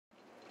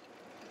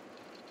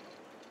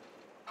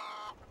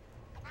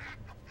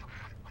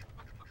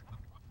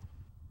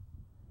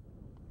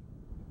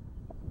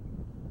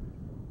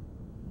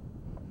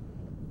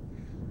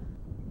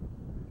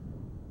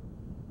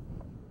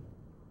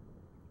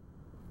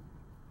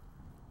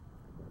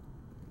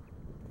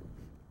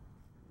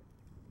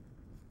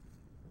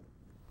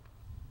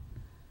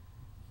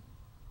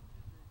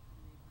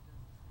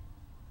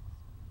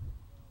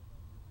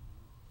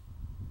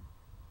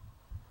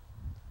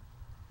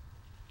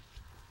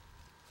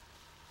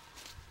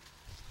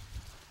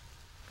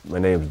My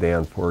name is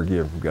Dan Forgy.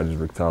 I'm from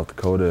Gettysburg, South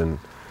Dakota,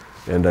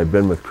 and I've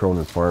been with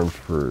Cronin Farms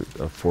for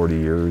 40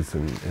 years,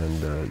 and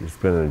it's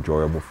been an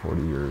enjoyable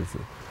 40 years.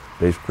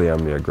 Basically,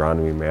 I'm the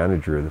agronomy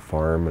manager of the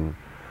farm, and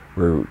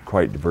we're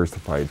quite a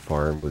diversified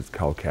farm with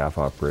cow-calf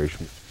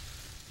operations.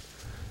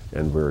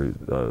 And we're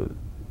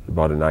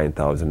about a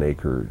 9,000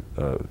 acre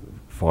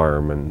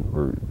farm, and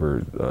we're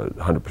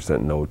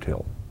 100%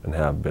 no-till and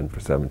have been for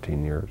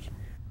 17 years.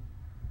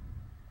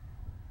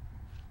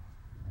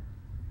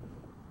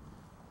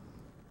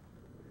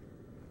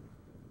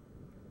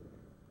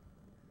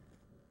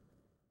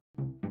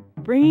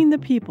 Bringing the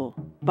people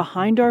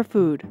behind our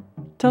food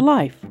to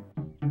life.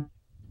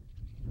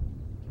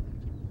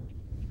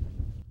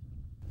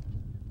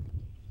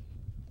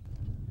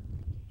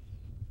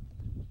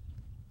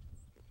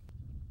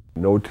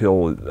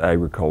 No-till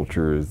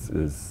agriculture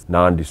is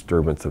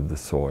non-disturbance of the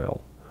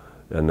soil.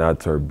 And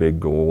that's our big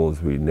goal,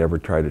 is we never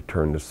try to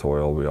turn the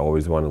soil. We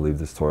always want to leave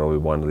the soil. We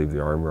want to leave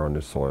the armor on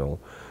the soil.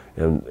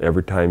 And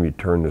every time you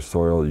turn the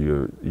soil,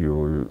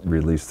 you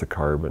release the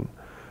carbon.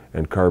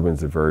 And carbon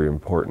is a very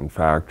important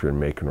factor in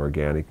making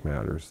organic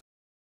matters.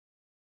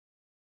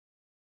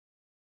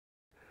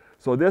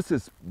 So this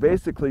is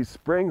basically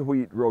spring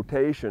wheat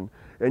rotation,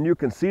 and you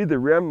can see the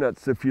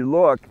remnants if you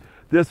look.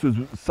 This was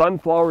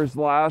sunflowers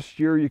last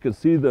year. You can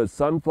see the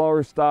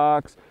sunflower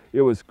stalks.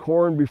 It was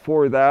corn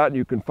before that, and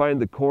you can find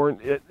the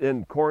corn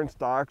in corn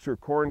stalks or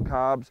corn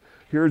cobs.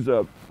 Here's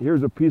a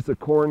piece of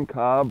corn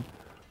cob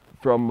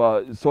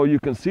from, so you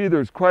can see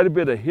there's quite a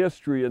bit of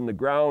history in the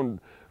ground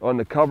on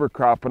the cover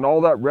crop, and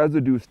all that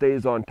residue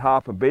stays on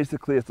top, and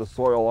basically it's a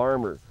soil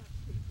armor.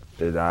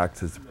 It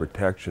acts as a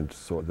protection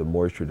so the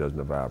moisture doesn't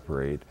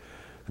evaporate.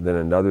 And then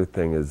another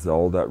thing is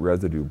all that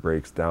residue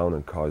breaks down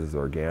and causes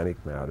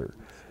organic matter.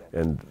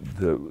 And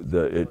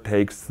it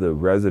takes the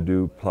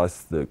residue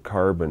plus the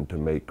carbon to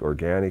make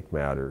organic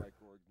matter.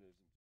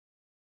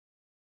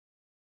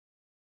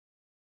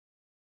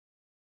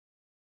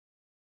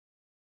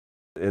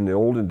 In the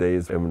olden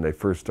days, and when they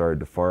first started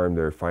to farm,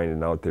 they were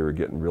finding out they were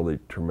getting really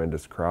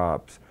tremendous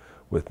crops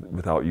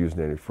without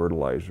using any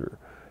fertilizer.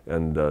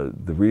 And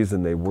the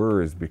reason they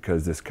were is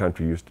because this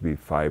country used to be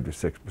 5 to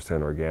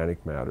 6%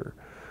 organic matter.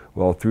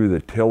 Well, through the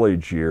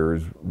tillage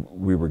years,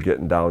 we were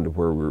getting down to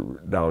where we were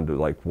down to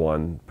like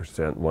 1%,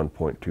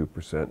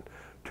 1.2%,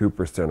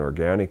 2%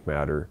 organic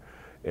matter.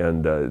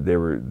 And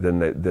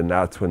then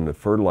that's when the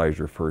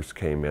fertilizer first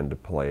came into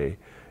play.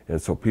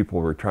 And so people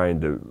were trying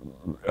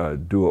to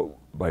do it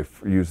by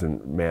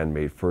using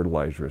man-made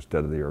fertilizer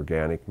instead of the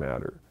organic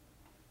matter.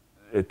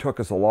 It took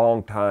us a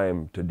long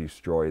time to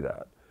destroy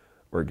that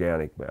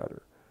organic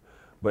matter.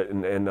 But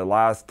in the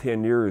last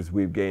 10 years,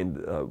 we've gained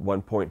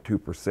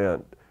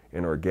 1.2%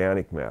 in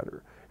organic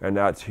matter. And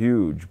that's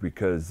huge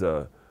because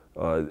if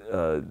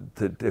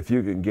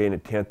you can gain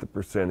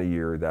 1/10% a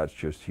year, that's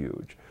just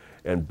huge.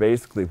 And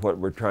basically what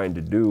we're trying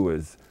to do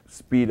is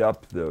speed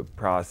up the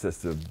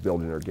process of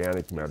building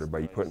organic matter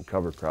by putting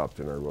cover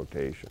crops in our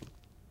rotation.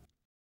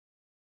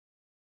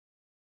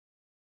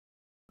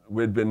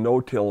 We'd been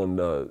no-tilling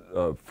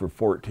for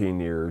 14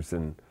 years,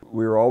 and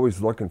we were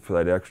always looking for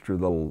that extra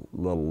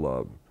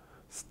little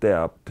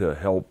step to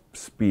help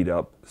speed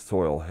up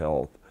soil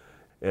health.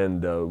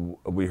 And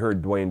we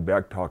heard Dwayne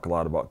Beck talk a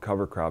lot about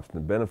cover crops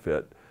and the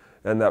benefit.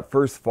 And that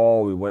first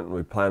fall, we went and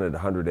we planted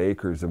 100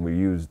 acres, and we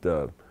used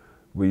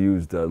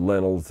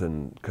lentils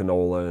and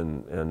canola,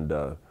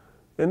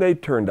 and they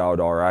turned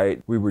out all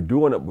right. We were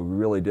doing it, but we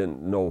really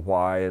didn't know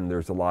why, and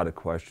there's a lot of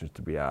questions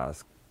to be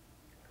asked.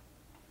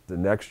 The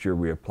next year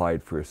we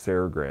applied for a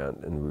SARE grant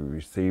and we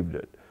received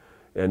it.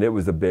 And it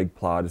was a big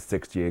plot, a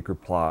 60-acre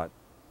plot.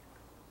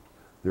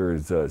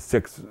 There's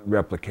 6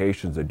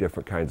 replications of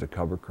different kinds of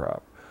cover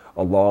crop,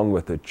 along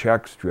with a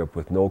check strip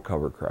with no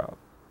cover crop.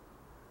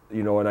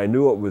 You know, and I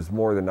knew it was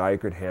more than I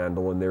could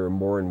handle, and they were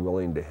more than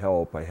willing to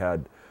help. I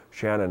had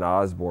Shannon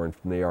Osborne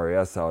from the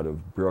ARS out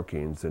of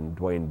Brookings, and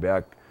Dwayne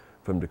Beck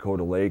from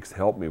Dakota Lakes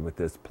helped me with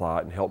this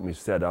plot and helped me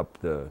set up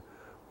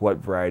what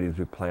varieties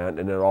we plant,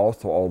 and then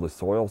also all the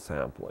soil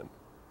sampling.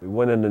 We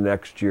went in the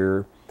next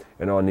year,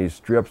 and on these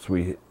strips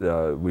we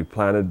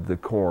planted the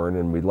corn,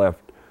 and we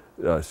left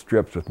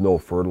strips with no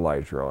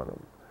fertilizer on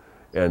them.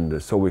 And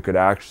so we could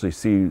actually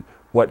see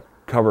what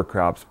cover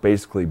crops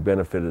basically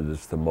benefited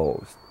us the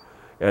most.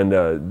 And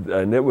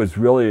it was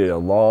really a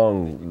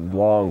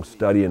long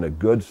study and a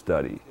good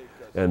study.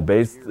 And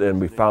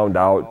we found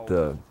out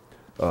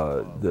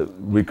that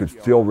we could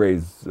still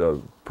raise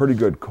pretty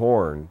good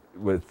corn,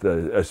 with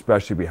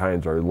especially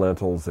behind our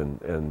lentils and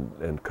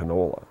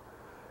canola.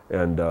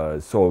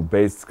 And so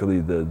basically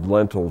the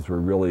lentils were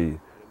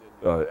really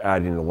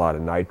adding a lot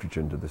of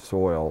nitrogen to the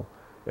soil,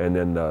 and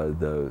then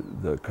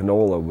the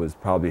canola was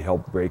probably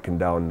helped breaking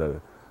down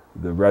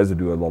the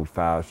residue a little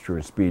faster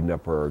and speeding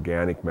up our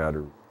organic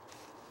matter.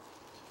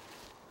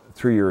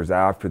 3 years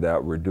after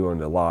that, we're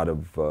doing a lot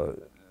of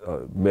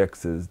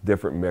mixes,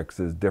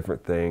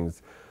 different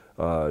things.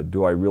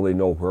 Do I really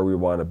know where we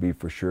want to be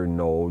for sure?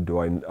 No. Do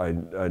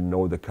I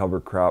know the cover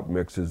crop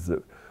mixes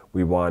that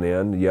we want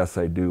in? Yes,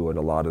 I do, and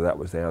a lot of that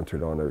was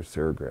answered on our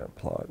SARE grant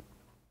plot.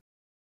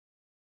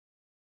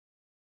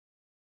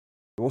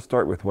 We'll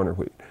start with winter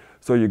wheat.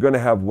 So you're going to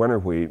have winter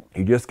wheat.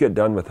 You just get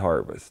done with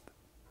harvest.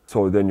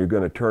 So then you're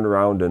going to turn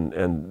around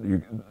and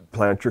you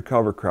plant your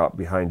cover crop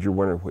behind your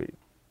winter wheat.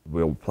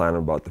 We'll plant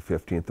them about the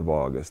 15th of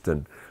August.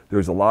 And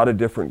there's a lot of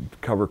different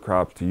cover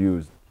crops to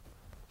use.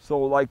 So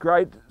like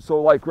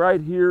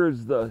right here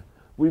is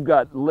we've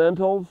got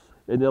lentils,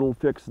 and it'll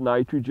fix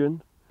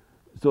nitrogen.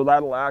 So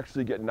that'll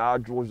actually get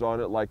nodules on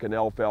it like an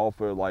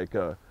alfalfa, like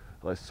a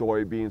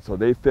soybean. So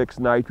they fix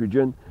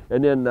nitrogen.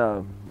 And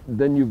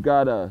then you've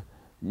got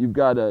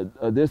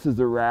this is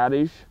a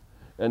radish,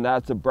 and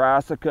that's a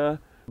brassica.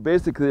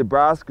 Basically, a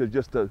brassica is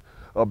just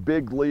a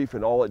big leaf,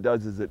 and all it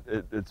does is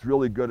it's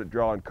really good at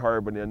drawing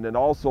carbon. And then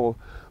also,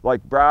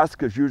 like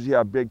brassicas usually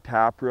have big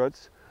tap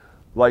roots,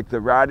 like the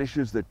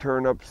radishes, the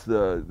turnips,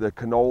 the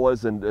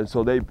canolas, and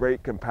so they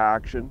break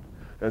compaction.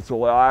 And so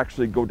they'll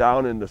actually go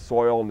down in the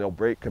soil and they'll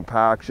break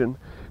compaction.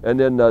 And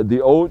then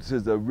the oats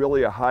is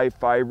a high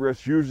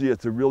fibrous. Usually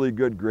it's a really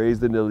good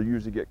graze, and it'll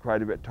usually get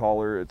quite a bit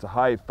taller. It's a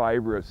high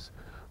fibrous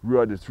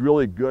root. It's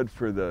really good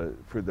for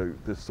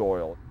the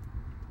soil.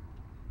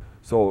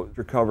 So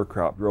your cover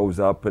crop grows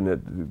up and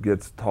it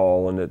gets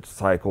tall and it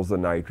cycles the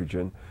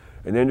nitrogen.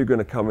 And then you're going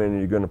to come in and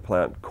you're going to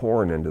plant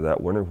corn into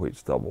that winter wheat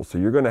stubble. So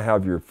you're going to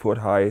have your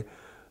foot-high,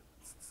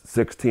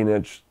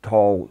 16-inch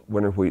tall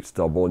winter wheat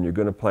stubble, and you're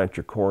going to plant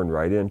your corn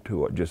right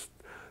into it. Just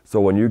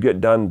so when you get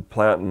done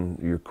planting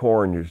your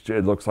corn,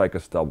 it looks like a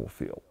stubble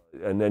field.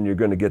 And then you're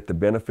going to get the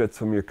benefits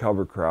from your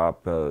cover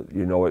crop,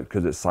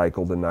 because it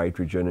cycled the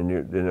nitrogen,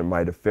 and it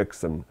might have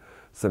fixed some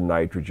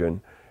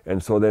nitrogen.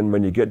 And so then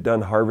when you get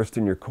done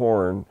harvesting your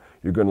corn,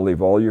 you're going to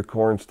leave all your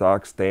corn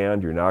stalks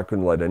stand. You're not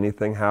going to let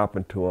anything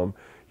happen to them.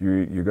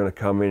 You're going to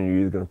come in and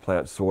you're either going to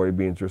plant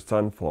soybeans or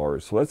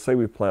sunflowers. So let's say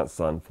we plant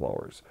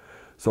sunflowers.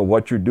 So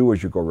what you do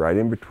is you go right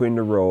in between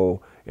the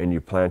row and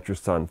you plant your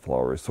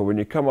sunflowers. So when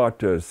you come out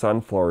to a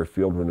sunflower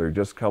field when they're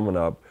just coming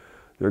up,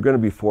 they're going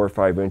to be 4 or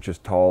 5 inches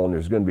tall, and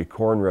there's going to be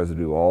corn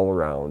residue all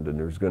around, and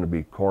there's going to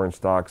be corn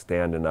stalks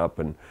standing up,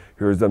 and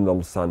here's them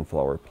little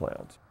sunflower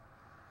plants.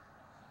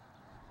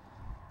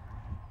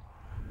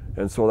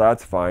 And so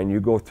that's fine.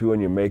 You go through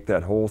and you make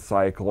that whole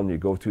cycle, and you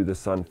go through the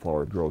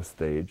sunflower growth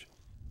stage.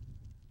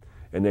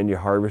 And then you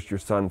harvest your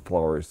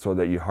sunflowers, so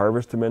that you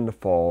harvest them in the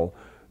fall.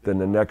 Then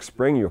the next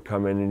spring you'll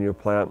come in and you'll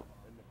plant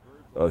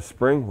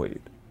spring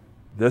wheat.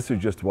 This is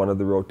just one of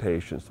the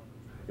rotations.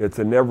 It's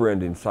a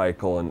never-ending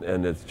cycle,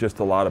 and it's just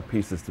a lot of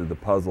pieces to the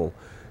puzzle.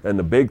 And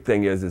the big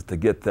thing is to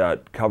get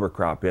that cover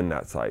crop in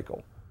that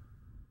cycle.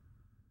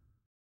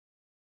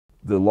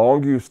 The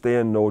longer you stay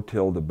in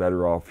no-till, the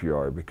better off you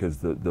are, because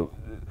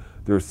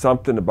there's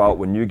something about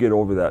when you get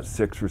over that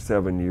 6 or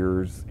 7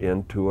 years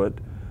into it,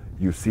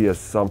 you see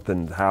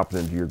something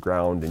happening to your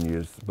ground,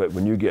 but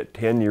when you get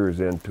 10 years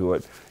into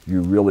it,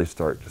 you really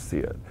start to see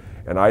it.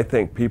 And I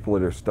think people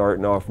that are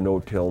starting off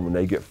no-till, when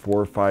they get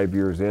 4 or 5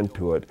 years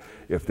into it,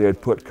 if they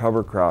had put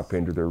cover crop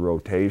into their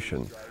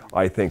rotation,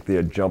 I think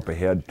they'd jump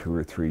ahead 2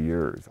 or 3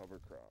 years.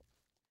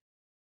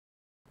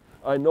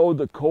 I know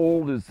the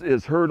cold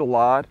is hurt a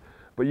lot,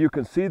 but you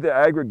can see the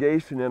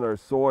aggregation in our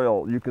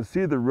soil. You can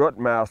see the root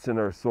mass in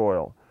our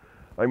soil.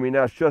 I mean,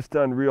 that's just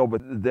unreal,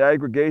 but the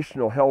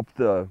aggregation will help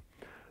the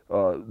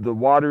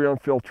water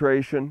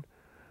infiltration.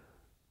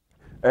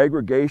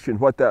 Aggregation,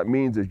 what that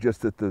means is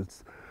just that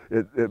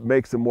it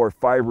makes a more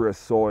fibrous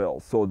soil.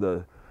 So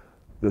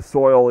the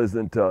soil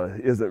isn't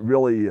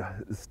really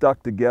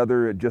stuck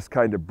together. It just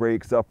kind of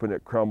breaks up and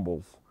it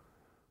crumbles.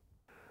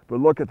 But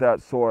look at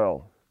that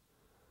soil.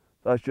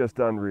 That's just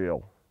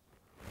unreal.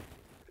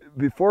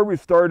 Before we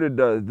started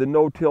the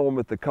no-till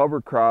with the cover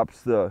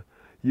crops, there'd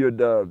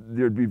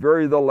be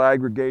very little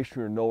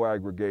aggregation or no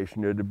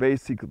aggregation. It'd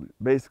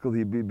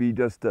basically be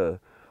just a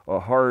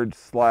hard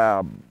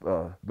slab.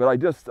 But I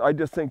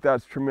just think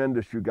that's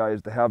tremendous, you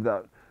guys, to have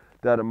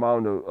that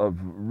amount of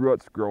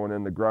roots growing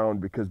in the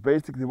ground, because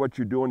basically what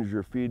you're doing is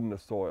you're feeding the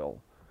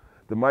soil.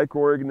 The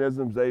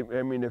microorganisms, I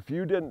mean, if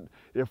you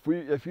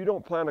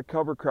don't plant a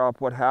cover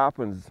crop, what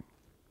happens?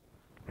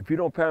 If you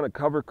don't plant a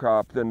cover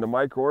crop, then the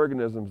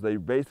microorganisms, they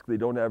basically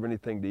don't have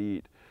anything to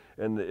eat.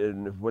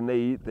 And when they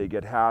eat, they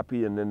get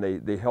happy, and then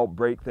they help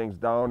break things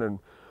down. And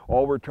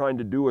all we're trying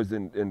to do is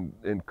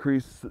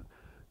increase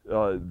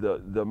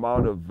the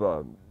amount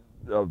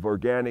of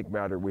organic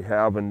matter we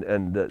have,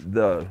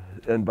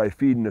 and by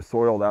feeding the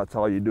soil, that's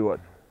how you do it.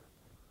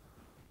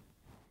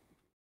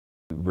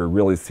 We're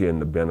really seeing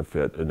the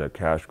benefit in a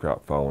cash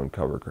crop following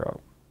cover crop.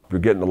 We're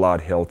getting a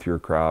lot healthier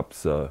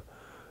crops,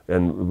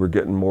 and we're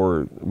getting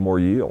more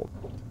yield.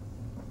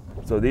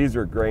 So these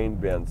are grain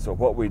bins. So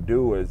what we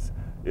do is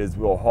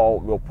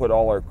we'll put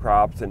all our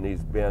crops in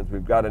these bins.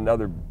 We've got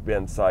another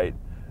bin site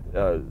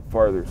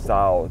farther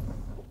south.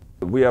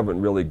 We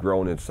haven't really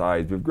grown in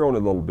size. We've grown a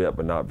little bit,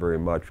 but not very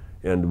much.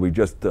 And we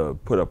just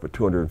put up a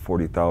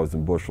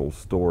 240,000 bushel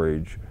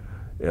storage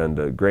and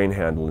a grain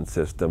handling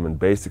system. And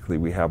basically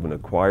we haven't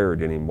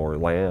acquired any more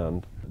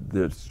land.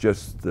 It's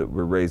just that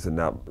we're raising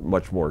that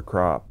much more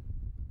crop.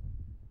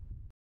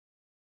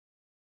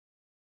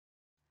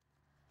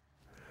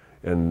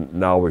 And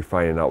now we're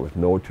finding out with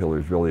no-till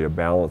there's really a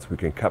balance. We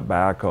can cut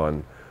back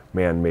on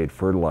man-made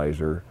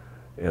fertilizer,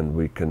 and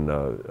we can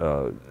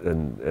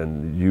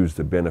and use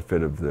the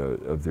benefit of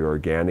the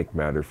organic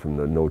matter from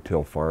the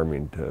no-till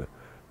farming to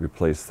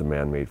replace the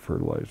man-made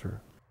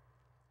fertilizer.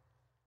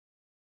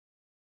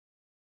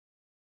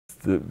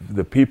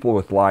 The people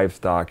with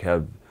livestock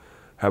have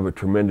a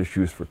tremendous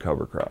use for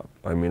cover crop.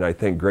 I mean, I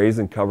think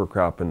grazing cover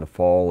crop in the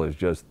fall is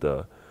just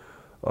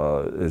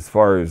as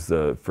far as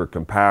for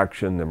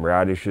compaction, the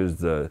radishes,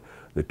 the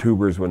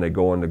tubers when they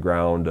go in the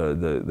ground,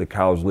 the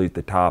cows will eat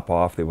the top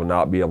off. They will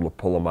not be able to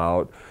pull them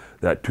out.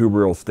 That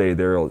tuber will stay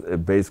there.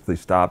 It basically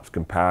stops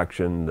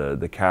compaction.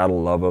 The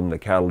cattle love them. The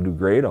cattle do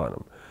great on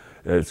them.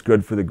 It's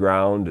good for the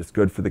ground. It's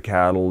good for the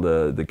cattle.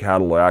 The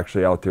cattle are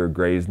actually out there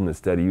grazing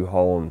instead of you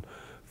hauling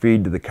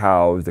feed to the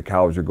cows. The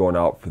cows are going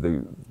out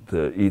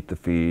to eat the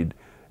feed,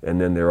 and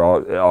then they're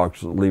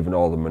actually leaving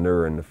all the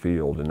manure in the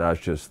field, and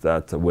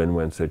that's a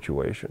win-win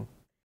situation.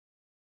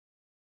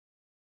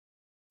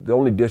 The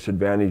only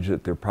disadvantage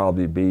that there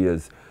probably be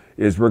is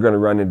we're going to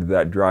run into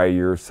that dry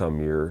year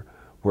some year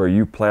where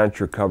you plant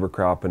your cover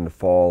crop in the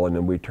fall, and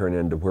then we turn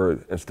into where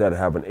instead of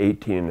having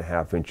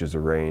 18.5 inches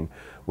of rain,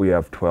 we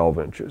have 12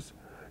 inches.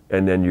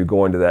 And then you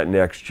go into that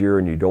next year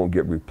and you don't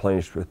get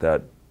replenished with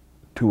that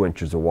 2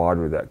 inches of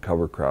water that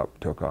cover crop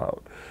took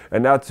out.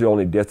 And that's the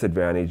only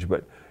disadvantage,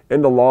 but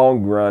in the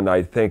long run,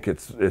 I think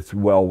it's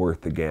well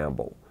worth the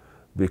gamble,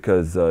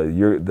 because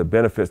the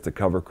benefits to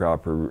cover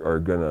crop are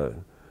going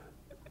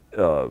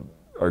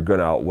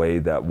to outweigh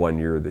that 1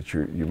 year that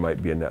you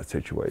might be in that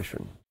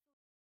situation.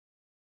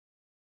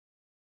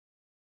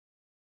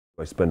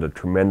 I spend a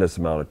tremendous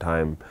amount of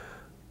time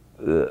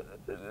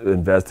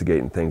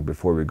investigating things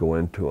before we go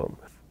into them.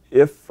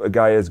 If a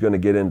guy is going to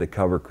get into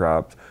cover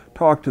crops,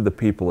 talk to the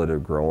people that are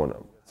growing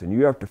them. And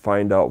you have to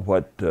find out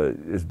what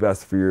is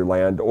best for your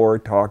land, or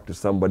talk to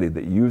somebody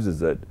that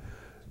uses it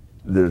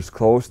that is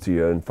close to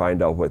you and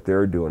find out what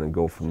they're doing and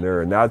go from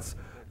there. And that's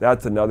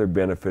another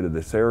benefit of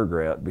the SARE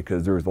grant,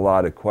 because there was a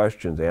lot of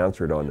questions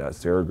answered on that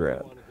SARE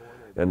grant,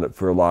 and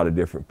for a lot of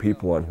different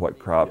people on what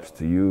crops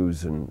to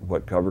use and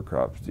what cover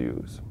crops to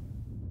use.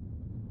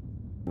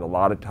 And a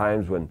lot of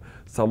times when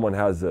someone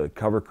has a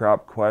cover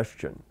crop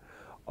question,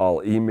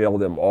 I'll email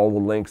them all the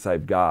links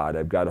I've got.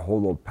 I've got a whole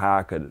little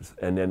packet,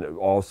 and then it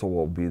also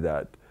will be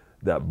that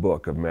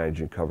book of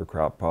Managing Cover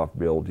Crop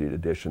Profitability,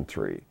 Edition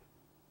 3.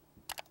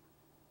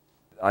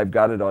 I've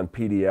got it on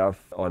PDF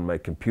on my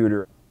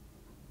computer.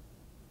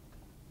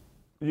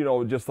 You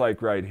know, just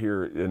like right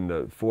here in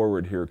the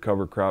forward here,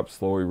 cover crops,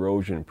 slow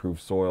erosion, improve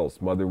soil,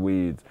 smother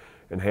weeds,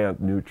 enhance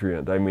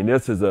nutrient. I mean,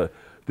 this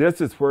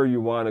is where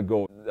you want to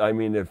go. I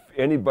mean, if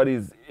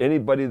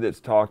anybody that's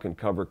talking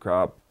cover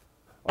crop,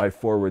 I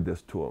forward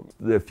this to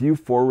them. If you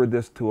forward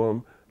this to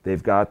them,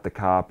 they've got the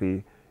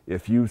copy.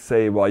 If you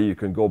say, well, you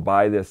can go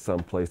buy this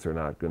someplace, they're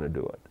not going to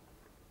do it.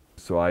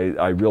 So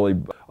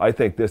I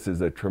think this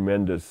is a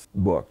tremendous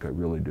book. I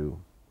really do.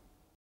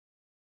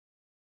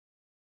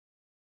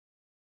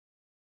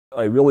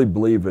 I really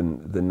believe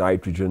in the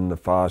nitrogen, the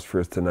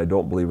phosphorus, and I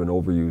don't believe in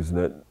overusing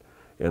it.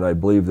 And I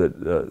believe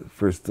that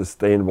for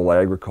sustainable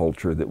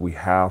agriculture that we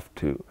have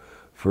to,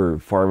 for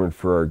farming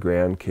for our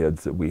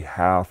grandkids, that we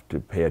have to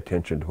pay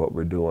attention to what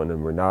we're doing,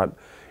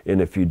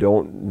 and if you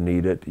don't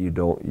need it, you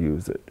don't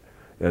use it.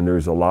 And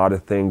there's a lot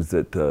of things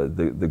that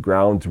the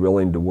ground's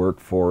willing to work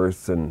for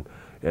us, and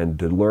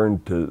to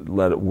learn to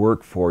let it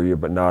work for you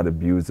but not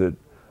abuse it,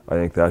 I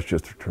think that's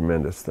just a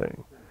tremendous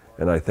thing.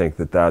 And I think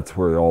that that's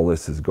where all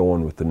this is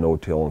going with the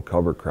no-till and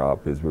cover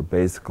crop, is we're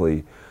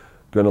basically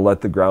going to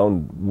let the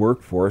ground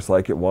work for us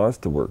like it wants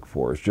to work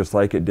for us, just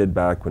like it did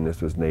back when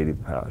this was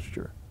native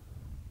pasture.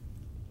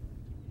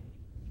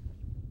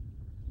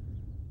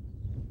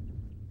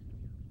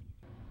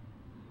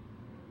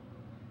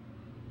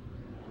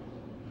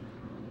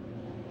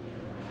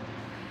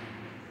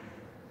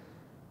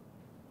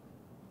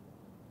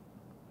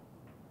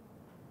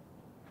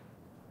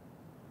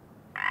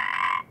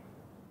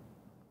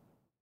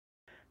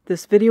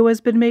 This video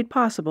has been made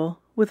possible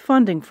with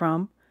funding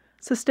from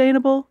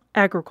Sustainable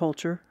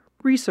Agriculture,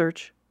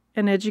 Research,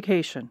 and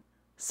Education,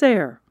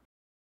 SARE.